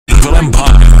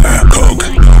empire. Coke,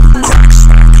 crack,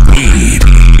 smack, weed,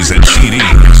 E's and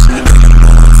CDs.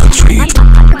 For cheap.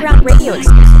 Underground radio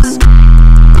exclusives.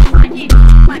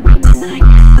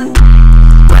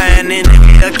 Riding in the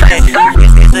Hellcat,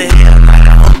 it's a hell night.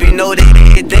 I hope you know that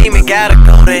every demon gotta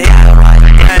go to hell, right?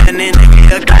 Riding in the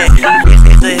Hellcat,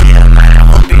 it's a hell night. I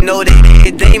hope you know that every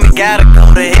demon gotta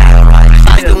go to hell, right?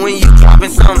 Like when you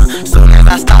dropping something, soon as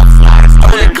I stop flying,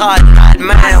 stolen car, not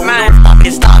mine. We don't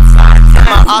fucking stop flying. Tell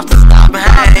my ops to stop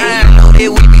behind. And you know that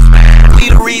we be smiling. We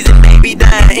the reason they be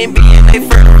dying and being they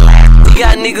fertilized. We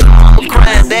got niggas mama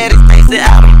crying, daddy takes it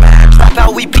out of mind. Stop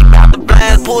how we peep out the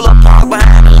blinds, pull up, park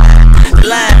behind the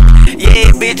line.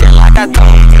 Yeah, bitch, and like I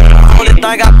told you, the only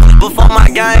thing I put before my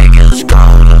gang is a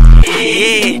scroller.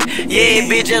 Yeah,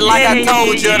 bitch, and like I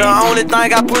told you, the only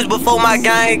thing I push before my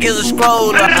gang is a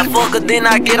scroller. I fuck her, then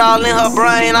I get all in her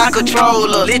brain, I control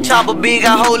her. Lit chopper big,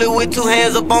 I hold it with 2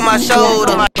 hands up on my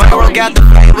shoulder. Pyro got the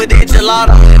flavor, that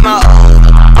gelato in my odor.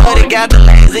 Buddy got the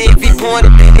laser, if he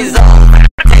pointed, then it's over.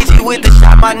 Take you with the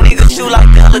shot, my nigga shoot like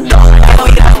Deladone. We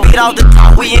got beat off the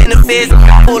top, we in the fence,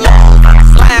 pull over.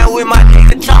 Slime with my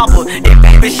nigga chopper, and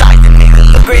baby shite the nigga.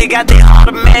 Lil' Greg got that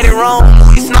automatic wrong,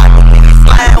 we sniper.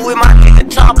 Slime with my nigga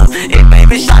chopper, and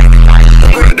baby shite the nigga.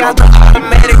 Lil' Greg got the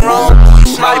automatic wrong, we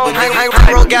sniper.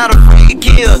 Bro got a free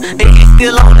kill, and he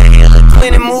still on the hill.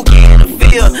 20 Mookie in the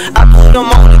field, I put him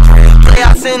on the drill. Play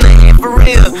I send the hit for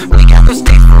real, we got them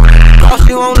sticks for real. Cross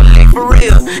you on the lick for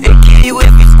real, and kill you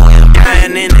if you squeal.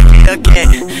 Dying in the Hellcat,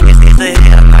 it's a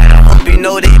hell night. I hope you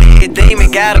know that every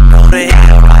demon gotta go to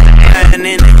hell, right? Dying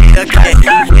in the Hellcat,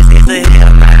 it's a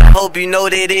hell night. I hope you know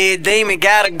that every demon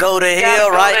gotta go to hell,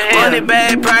 right? Money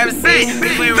bag, privacy,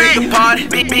 bitch, we rig the party.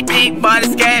 Big body,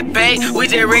 scat pay, we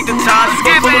just rig the charges.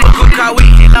 Cool car, we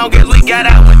hit long as we got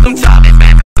out with them choppers.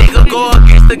 Nigga go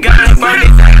against the guy, burn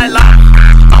his eye lock.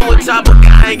 I'm with chopper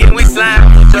gang and we slime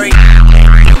straight.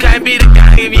 You can't be the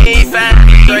guy if you ain't fine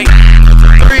straight.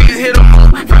 Threes hit him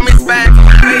from his spine.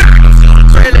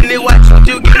 Trailing it, watch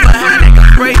you get behind it.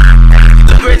 Straight.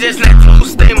 The bridge just like 2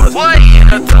 steamers. What?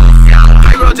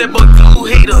 Pyro just booked 2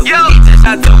 heaters. Yo,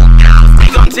 I do. He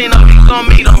gon' team up, he gon'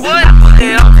 meet him. What?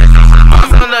 I'm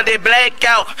from that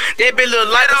blackout. That bitch look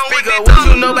like a speaker. What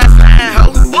you know about slime,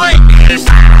 ho? What?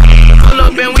 Pull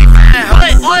up and we fine, ho.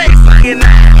 What?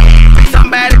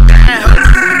 Somebody dying, ho.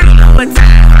 What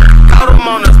time? Caught him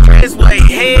on the expressway.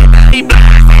 Head, he blind.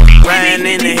 Riding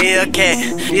in the Hellcat,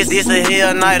 it's a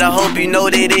hell night. I hope you know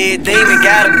that every demon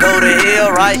gotta go to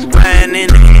hell, right? Riding in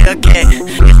the Hellcat,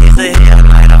 it's a hell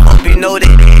night. I hope you know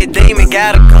that every demon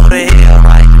gotta go to hell,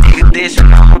 right?